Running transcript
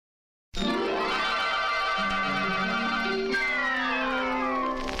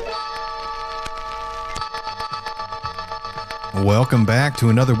Welcome back to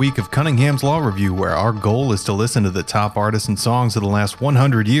another week of Cunningham's Law Review, where our goal is to listen to the top artists and songs of the last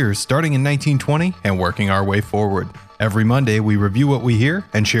 100 years, starting in 1920 and working our way forward. Every Monday, we review what we hear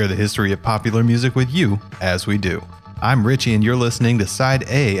and share the history of popular music with you as we do. I'm Richie, and you're listening to Side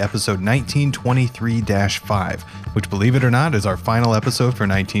A, episode 1923-5, which, believe it or not, is our final episode for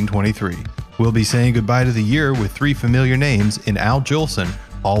 1923. We'll be saying goodbye to the year with three familiar names in Al Jolson,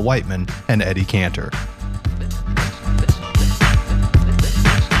 Paul Whiteman, and Eddie Cantor.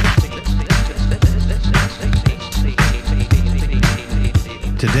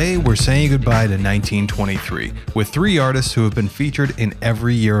 Today, we're saying goodbye to 1923, with three artists who have been featured in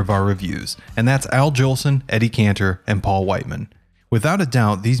every year of our reviews, and that's Al Jolson, Eddie Cantor, and Paul Whiteman. Without a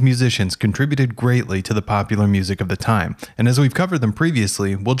doubt, these musicians contributed greatly to the popular music of the time, and as we've covered them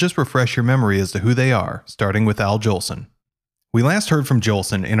previously, we'll just refresh your memory as to who they are, starting with Al Jolson. We last heard from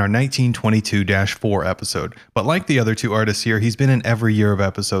Jolson in our 1922-4 episode, but like the other two artists here, he's been in every year of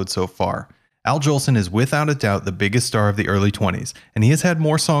episodes so far. Al Jolson is without a doubt the biggest star of the early 20s, and he has had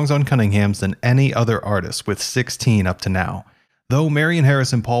more songs on Cunningham's than any other artist, with 16 up to now. Though Marion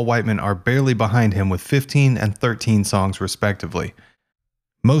Harris and Paul Whiteman are barely behind him with 15 and 13 songs respectively.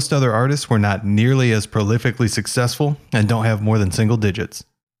 Most other artists were not nearly as prolifically successful and don't have more than single digits.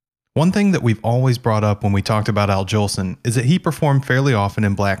 One thing that we've always brought up when we talked about Al Jolson is that he performed fairly often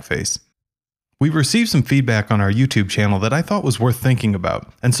in blackface. We've received some feedback on our YouTube channel that I thought was worth thinking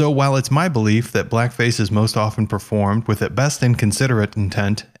about, and so while it's my belief that blackface is most often performed with at best inconsiderate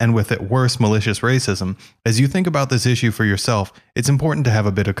intent and with at worst malicious racism, as you think about this issue for yourself, it's important to have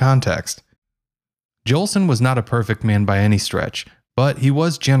a bit of context. Jolson was not a perfect man by any stretch, but he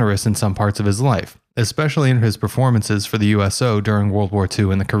was generous in some parts of his life, especially in his performances for the USO during World War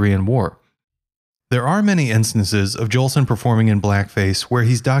II and the Korean War. There are many instances of Jolson performing in blackface where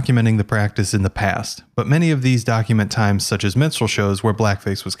he's documenting the practice in the past, but many of these document times such as minstrel shows where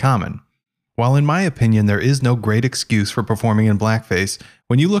blackface was common. While in my opinion there is no great excuse for performing in blackface,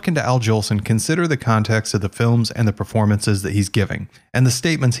 when you look into Al Jolson, consider the context of the films and the performances that he's giving, and the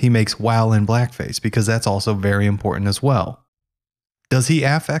statements he makes while in blackface, because that's also very important as well. Does he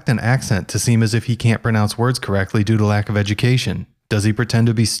affect an accent to seem as if he can't pronounce words correctly due to lack of education? Does he pretend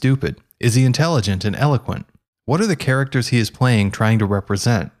to be stupid? Is he intelligent and eloquent? What are the characters he is playing trying to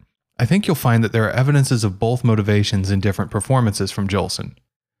represent? I think you'll find that there are evidences of both motivations in different performances from Jolson.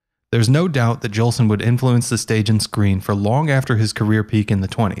 There's no doubt that Jolson would influence the stage and screen for long after his career peak in the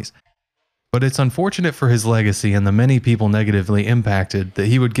 20s. But it's unfortunate for his legacy and the many people negatively impacted that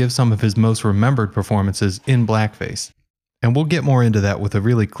he would give some of his most remembered performances in blackface. And we'll get more into that with a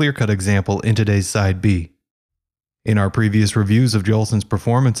really clear-cut example in today's Side B. In our previous reviews of Jolson's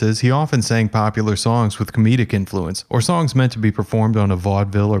performances, he often sang popular songs with comedic influence, or songs meant to be performed on a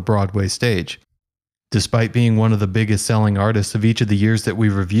vaudeville or Broadway stage. Despite being one of the biggest selling artists of each of the years that we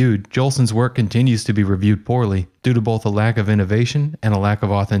reviewed, Jolson's work continues to be reviewed poorly due to both a lack of innovation and a lack of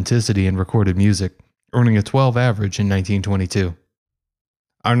authenticity in recorded music, earning a 12 average in 1922.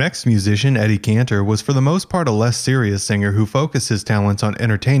 Our next musician, Eddie Cantor, was for the most part a less serious singer who focused his talents on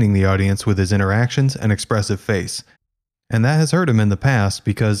entertaining the audience with his interactions and expressive face. And that has hurt him in the past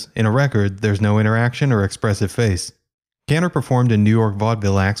because, in a record, there's no interaction or expressive face. Cantor performed in New York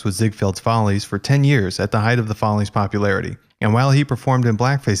vaudeville acts with Ziegfeld's Follies for 10 years at the height of the Follies' popularity, and while he performed in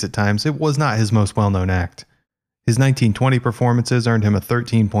blackface at times, it was not his most well-known act. His 1920 performances earned him a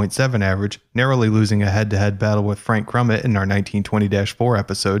 13.7 average, narrowly losing a head-to-head battle with Frank Crummett in our 1920-4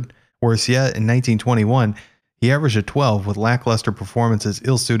 episode. Worse yet, in 1921, he averaged a 12 with lackluster performances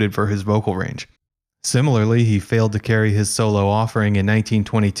ill-suited for his vocal range. Similarly, he failed to carry his solo offering in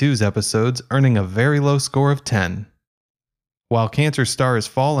 1922's episodes, earning a very low score of 10. While Cantor's star is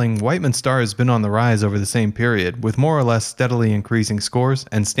falling, Whiteman's star has been on the rise over the same period, with more or less steadily increasing scores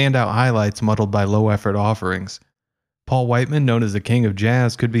and standout highlights muddled by low-effort offerings. Paul Whiteman, known as the King of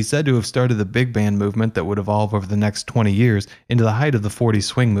Jazz, could be said to have started the big band movement that would evolve over the next 20 years into the height of the 40s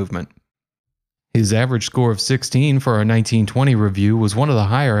swing movement. His average score of 16 for our 1920 review was one of the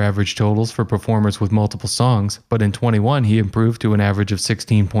higher average totals for performers with multiple songs, but in 21 he improved to an average of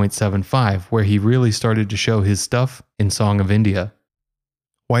 16.75, where he really started to show his stuff in Song of India.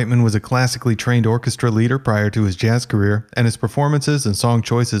 Whiteman was a classically trained orchestra leader prior to his jazz career, and his performances and song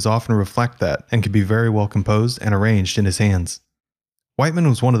choices often reflect that and can be very well composed and arranged in his hands. Whiteman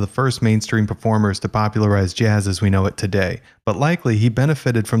was one of the first mainstream performers to popularize jazz as we know it today, but likely he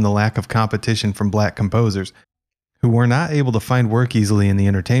benefited from the lack of competition from black composers, who were not able to find work easily in the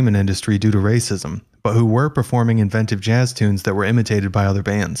entertainment industry due to racism, but who were performing inventive jazz tunes that were imitated by other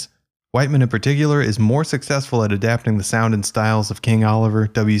bands. Whiteman in particular is more successful at adapting the sound and styles of King Oliver,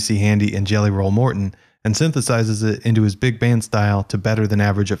 W.C. Handy, and Jelly Roll Morton, and synthesizes it into his big band style to better than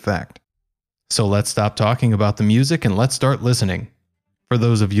average effect. So let's stop talking about the music and let's start listening. For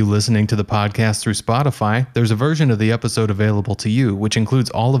those of you listening to the podcast through Spotify, there's a version of the episode available to you which includes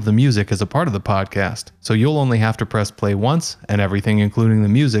all of the music as a part of the podcast, so you'll only have to press play once and everything including the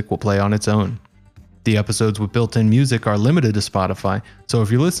music will play on its own. The episodes with built-in music are limited to Spotify, so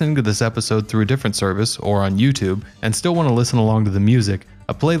if you're listening to this episode through a different service or on YouTube and still want to listen along to the music,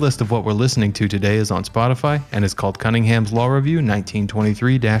 a playlist of what we're listening to today is on Spotify and is called Cunningham's Law Review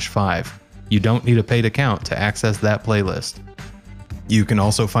 1923-5. You don't need a paid account to access that playlist. You can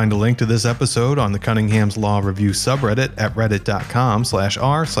also find a link to this episode on the Cunningham's Law Review subreddit at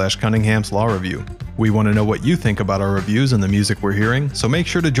reddit.com/r/Cunningham's Law Review. We want to know what you think about our reviews and the music we're hearing, so make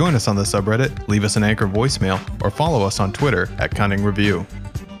sure to join us on the subreddit, leave us an Anchor voicemail, or follow us on Twitter at Cunning Review.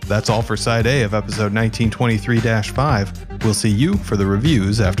 That's all for Side A of episode 1923-5. We'll see you for the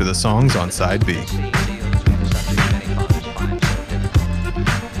reviews after the songs on Side B.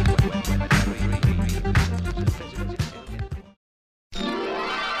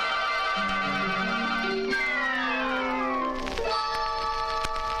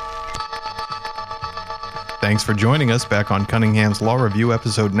 Thanks for joining us back on Cunningham's Law Review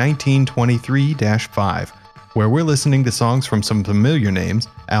episode 1923-5, where we're listening to songs from some familiar names,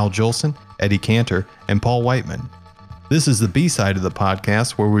 Al Jolson, Eddie Cantor, and Paul Whiteman. This is the B-side of the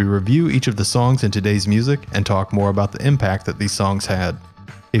podcast where we review each of the songs in today's music and talk more about the impact that these songs had.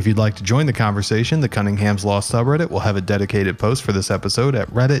 If you'd like to join the conversation, the Cunningham's Law subreddit will have a dedicated post for this episode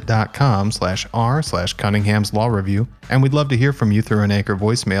at reddit.com/r/Cunningham's Law Review, and we'd love to hear from you through an Anchor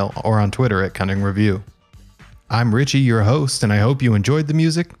voicemail or on Twitter at Cunning Review. I'm Richie, your host, and I hope you enjoyed the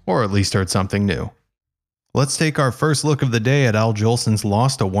music, or at least heard something new. Let's take our first look of the day at Al Jolson's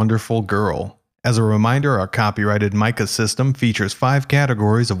Lost a Wonderful Girl. As a reminder, our copyrighted MICA system features 5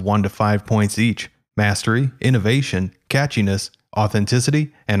 categories of 1 to 5 points each: mastery, innovation, catchiness,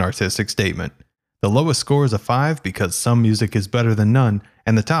 authenticity, and artistic statement. The lowest score is a 5 because some music is better than none,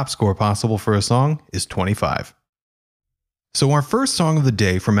 and the top score possible for a song is 25. So our first song of the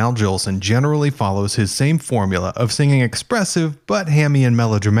day from Al Jolson generally follows his same formula of singing expressive but hammy and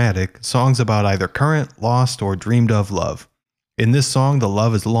melodramatic songs about either current, lost, or dreamed of love. In this song, the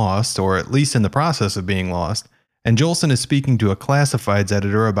love is lost, or at least in the process of being lost, and Jolson is speaking to a classifieds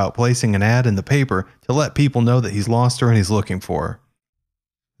editor about placing an ad in the paper to let people know that he's lost her and he's looking for her.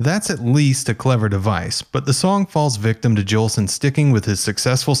 That's at least a clever device, but the song falls victim to Jolson sticking with his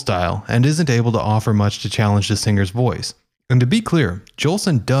successful style and isn't able to offer much to challenge the singer's voice. And to be clear,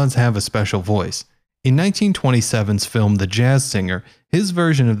 Jolson does have a special voice. In 1927's film The Jazz Singer, his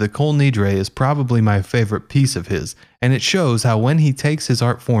version of the Kol Nidre is probably my favorite piece of his, and it shows how when he takes his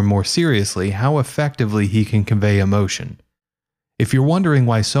art form more seriously, how effectively he can convey emotion. If you're wondering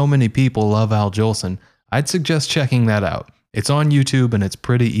why so many people love Al Jolson, I'd suggest checking that out. It's on YouTube and it's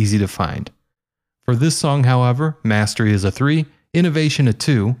pretty easy to find. For this song, however, mastery is a 3, innovation a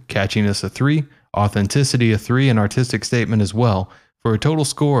 2, catchiness a 3, authenticity a 3, and artistic statement as well, for a total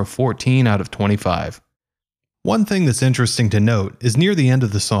score of 14 out of 25. One thing that's interesting to note is near the end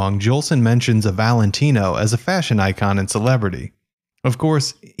of the song, Jolson mentions a Valentino as a fashion icon and celebrity. Of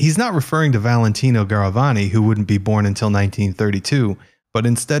course, he's not referring to Valentino Garavani, who wouldn't be born until 1932, but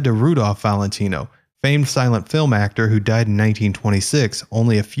instead to Rudolph Valentino, famed silent film actor who died in 1926,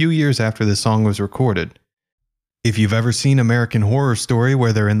 only a few years after the song was recorded. If you've ever seen American Horror Story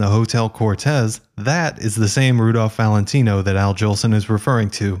where they're in the Hotel Cortez, that is the same Rudolph Valentino that Al Jolson is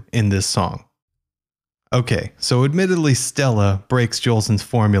referring to in this song. Okay, so admittedly Stella breaks Jolson's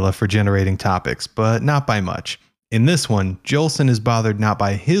formula for generating topics, but not by much. In this one, Jolson is bothered not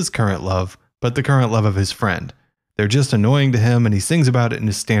by his current love, but the current love of his friend. They're just annoying to him and he sings about it in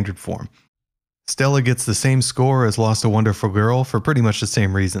his standard form. Stella gets the same score as Lost a Wonderful Girl for pretty much the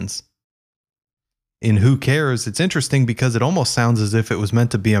same reasons. In Who Cares, it's interesting because it almost sounds as if it was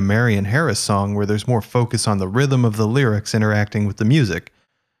meant to be a Marian Harris song where there's more focus on the rhythm of the lyrics interacting with the music.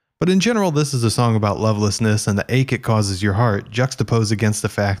 But in general, this is a song about lovelessness and the ache it causes your heart, juxtaposed against the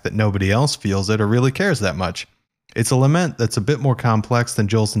fact that nobody else feels it or really cares that much. It's a lament that's a bit more complex than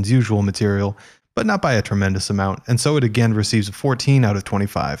Jolson's usual material, but not by a tremendous amount, and so it again receives a 14 out of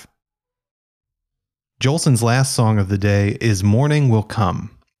 25. Jolson's last song of the day is Morning Will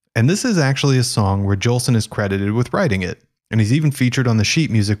Come. And this is actually a song where Jolson is credited with writing it, and he's even featured on the sheet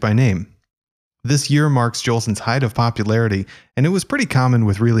music by name. This year marks Jolson's height of popularity, and it was pretty common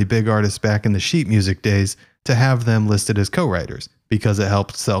with really big artists back in the sheet music days to have them listed as co-writers, because it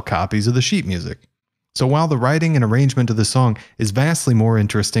helped sell copies of the sheet music. So while the writing and arrangement of the song is vastly more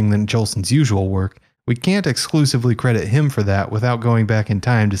interesting than Jolson's usual work, we can't exclusively credit him for that without going back in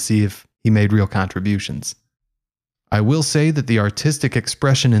time to see if he made real contributions. I will say that the artistic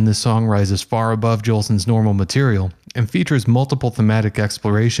expression in this song rises far above Jolson's normal material and features multiple thematic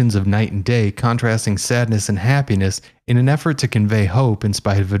explorations of night and day contrasting sadness and happiness in an effort to convey hope in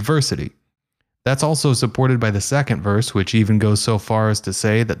spite of adversity. That's also supported by the second verse, which even goes so far as to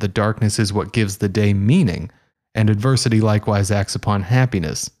say that the darkness is what gives the day meaning, and adversity likewise acts upon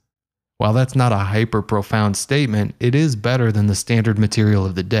happiness. While that's not a hyper-profound statement, it is better than the standard material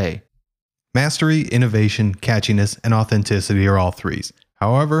of the day. Mastery, innovation, catchiness, and authenticity are all threes.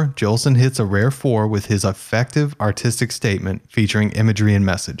 However, Jolson hits a rare 4 with his effective artistic statement featuring imagery and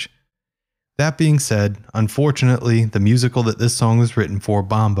message. That being said, unfortunately, the musical that this song was written for,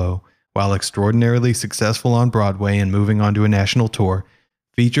 Bombo, while extraordinarily successful on Broadway and moving on to a national tour,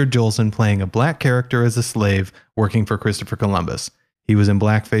 featured Jolson playing a black character as a slave working for Christopher Columbus. He was in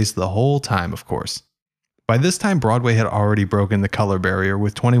blackface the whole time, of course. By this time, Broadway had already broken the color barrier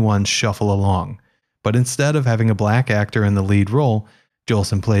with 21's Shuffle Along, but instead of having a black actor in the lead role,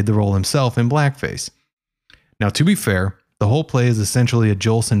 Jolson played the role himself in blackface. Now, to be fair, the whole play is essentially a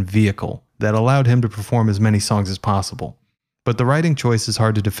Jolson vehicle that allowed him to perform as many songs as possible, but the writing choice is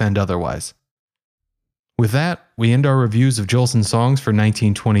hard to defend otherwise. With that, we end our reviews of Jolson's songs for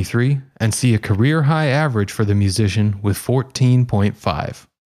 1923 and see a career-high average for the musician with 14.5.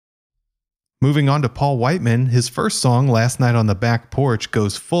 Moving on to Paul Whiteman, his first song, Last Night on the Back Porch,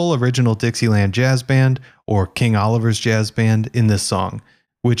 goes full original Dixieland Jazz Band, or King Oliver's Jazz Band, in this song,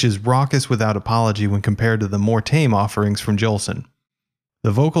 which is raucous without apology when compared to the more tame offerings from Jolson. The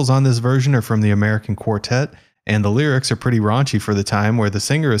vocals on this version are from the American Quartet, and the lyrics are pretty raunchy for the time, where the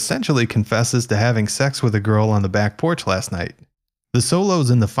singer essentially confesses to having sex with a girl on the back porch last night. The solos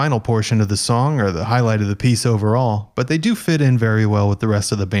in the final portion of the song are the highlight of the piece overall, but they do fit in very well with the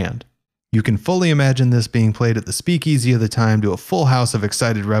rest of the band. You can fully imagine this being played at the speakeasy of the time to a full house of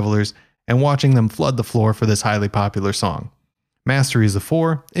excited revelers and watching them flood the floor for this highly popular song. Mastery is a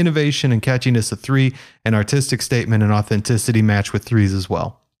 4, innovation and catchiness a 3, and artistic statement and authenticity match with 3s as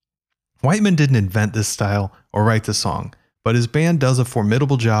well. Whiteman didn't invent this style or write the song, but his band does a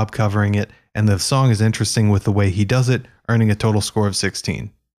formidable job covering it, and the song is interesting with the way he does it, earning a total score of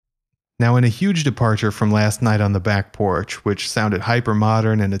 16. Now, in a huge departure from Last Night on the Back Porch, which sounded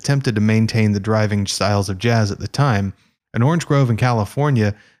hyper-modern and attempted to maintain the driving styles of jazz at the time, An Orange Grove in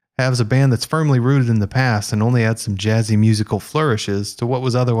California has a band that's firmly rooted in the past and only adds some jazzy musical flourishes to what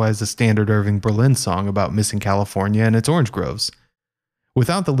was otherwise a standard Irving Berlin song about missing California and its orange groves.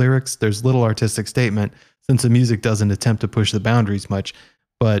 Without the lyrics, there's little artistic statement, since the music doesn't attempt to push the boundaries much,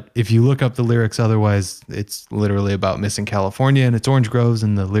 but if you look up the lyrics otherwise, it's literally about missing California and its orange groves,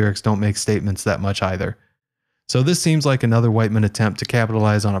 and the lyrics don't make statements that much either. So this seems like another Whiteman attempt to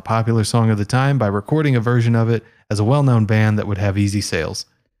capitalize on a popular song of the time by recording a version of it as a well-known band that would have easy sales.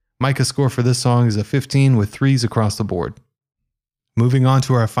 Micah's score for this song is a 15 with 3s across the board. Moving on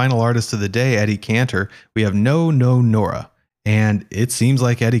to our final artist of the day, Eddie Cantor, we have No No Nora. And it seems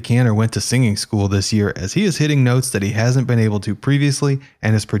like Eddie Cantor went to singing school this year, as he is hitting notes that he hasn't been able to previously,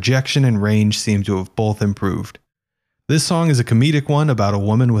 and his projection and range seem to have both improved. This song is a comedic one about a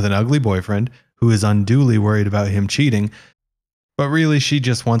woman with an ugly boyfriend who is unduly worried about him cheating, but really she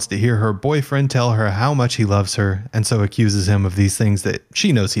just wants to hear her boyfriend tell her how much he loves her, and so accuses him of these things that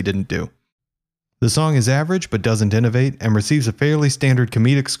she knows he didn't do. The song is average but doesn't innovate, and receives a fairly standard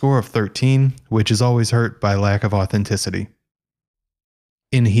comedic score of 13, which is always hurt by lack of authenticity.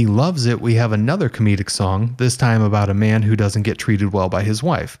 In He Loves It, we have another comedic song, this time about a man who doesn't get treated well by his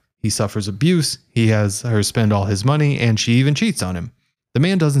wife. He suffers abuse, he has her spend all his money, and she even cheats on him. The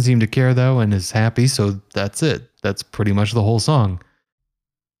man doesn't seem to care though and is happy, so that's it. That's pretty much the whole song.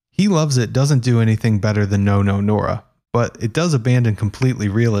 He Loves It doesn't do anything better than No No Nora, but it does abandon completely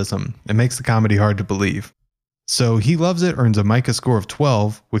realism and makes the comedy hard to believe. So He Loves It earns a Micah score of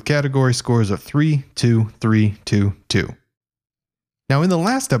 12 with category scores of 3, 2, 3, 2, 2. Now, in the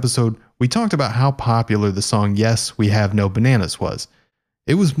last episode, we talked about how popular the song Yes, We Have No Bananas was.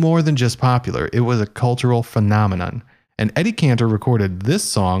 It was more than just popular, it was a cultural phenomenon. And Eddie Cantor recorded this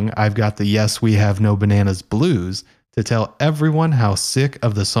song, I've Got the Yes, We Have No Bananas Blues, to tell everyone how sick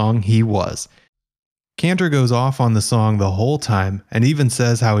of the song he was. Cantor goes off on the song the whole time, and even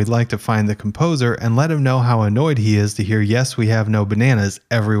says how he'd like to find the composer and let him know how annoyed he is to hear Yes, We Have No Bananas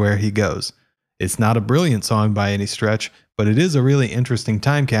everywhere he goes. It's not a brilliant song by any stretch, but it is a really interesting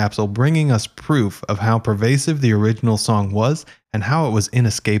time capsule bringing us proof of how pervasive the original song was and how it was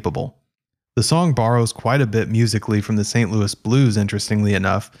inescapable. The song borrows quite a bit musically from the St. Louis Blues, interestingly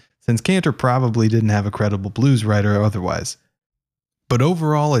enough, since Cantor probably didn't have a credible blues writer otherwise. But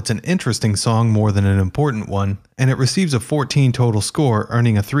overall, it's an interesting song more than an important one, and it receives a 14 total score,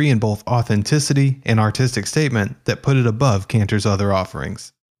 earning a 3 in both authenticity and artistic statement that put it above Cantor's other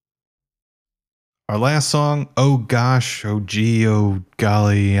offerings. Our last song, Oh Gosh, Oh Gee, Oh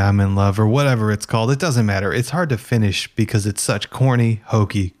Golly, I'm in Love, or whatever it's called, it doesn't matter. It's hard to finish because it's such corny,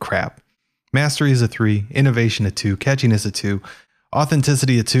 hokey crap. Mastery is a 3, innovation a 2, catchiness a 2,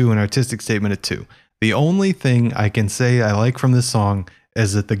 authenticity a 2, and artistic statement a 2. The only thing I can say I like from this song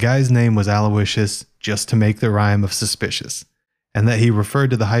is that the guy's name was Aloysius just to make the rhyme of suspicious, and that he referred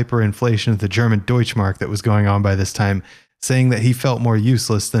to the hyperinflation of the German Deutschmark that was going on by this time, saying that he felt more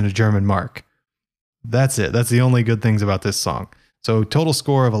useless than a German mark. That's it. That's the only good things about this song. So total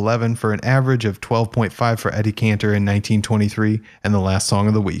score of 11 for an average of 12.5 for Eddie Cantor in 1923 and the last song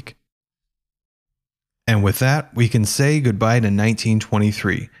of the week. And with that, we can say goodbye to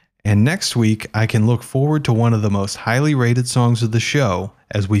 1923. And next week, I can look forward to one of the most highly rated songs of the show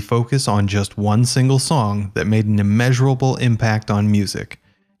as we focus on just one single song that made an immeasurable impact on music.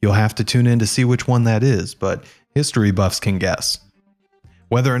 You'll have to tune in to see which one that is, but history buffs can guess.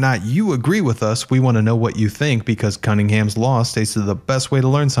 Whether or not you agree with us, we want to know what you think, because Cunningham's Law states that the best way to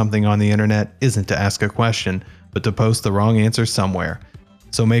learn something on the internet isn't to ask a question, but to post the wrong answer somewhere.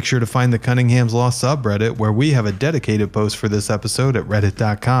 So make sure to find the Cunningham's Law subreddit, where we have a dedicated post for this episode at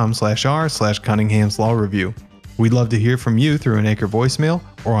reddit.com/r/Cunningham's Law Review. We'd love to hear from you through an Anchor voicemail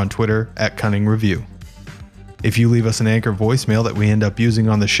or on Twitter @CunningReview. If you leave us an Anchor voicemail that we end up using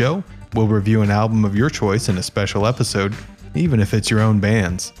on the show, we'll review an album of your choice in a special episode, even if it's your own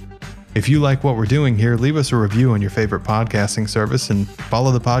band's. If you like what we're doing here, leave us a review on your favorite podcasting service and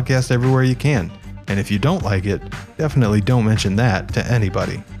follow the podcast everywhere you can. And if you don't like it, definitely don't mention that to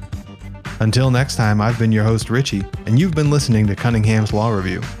anybody. Until next time, I've been your host Richie, and you've been listening to Cunningham's Law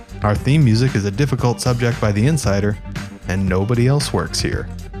Review. Our theme music is A Difficult Subject by The Insider, and nobody else works here.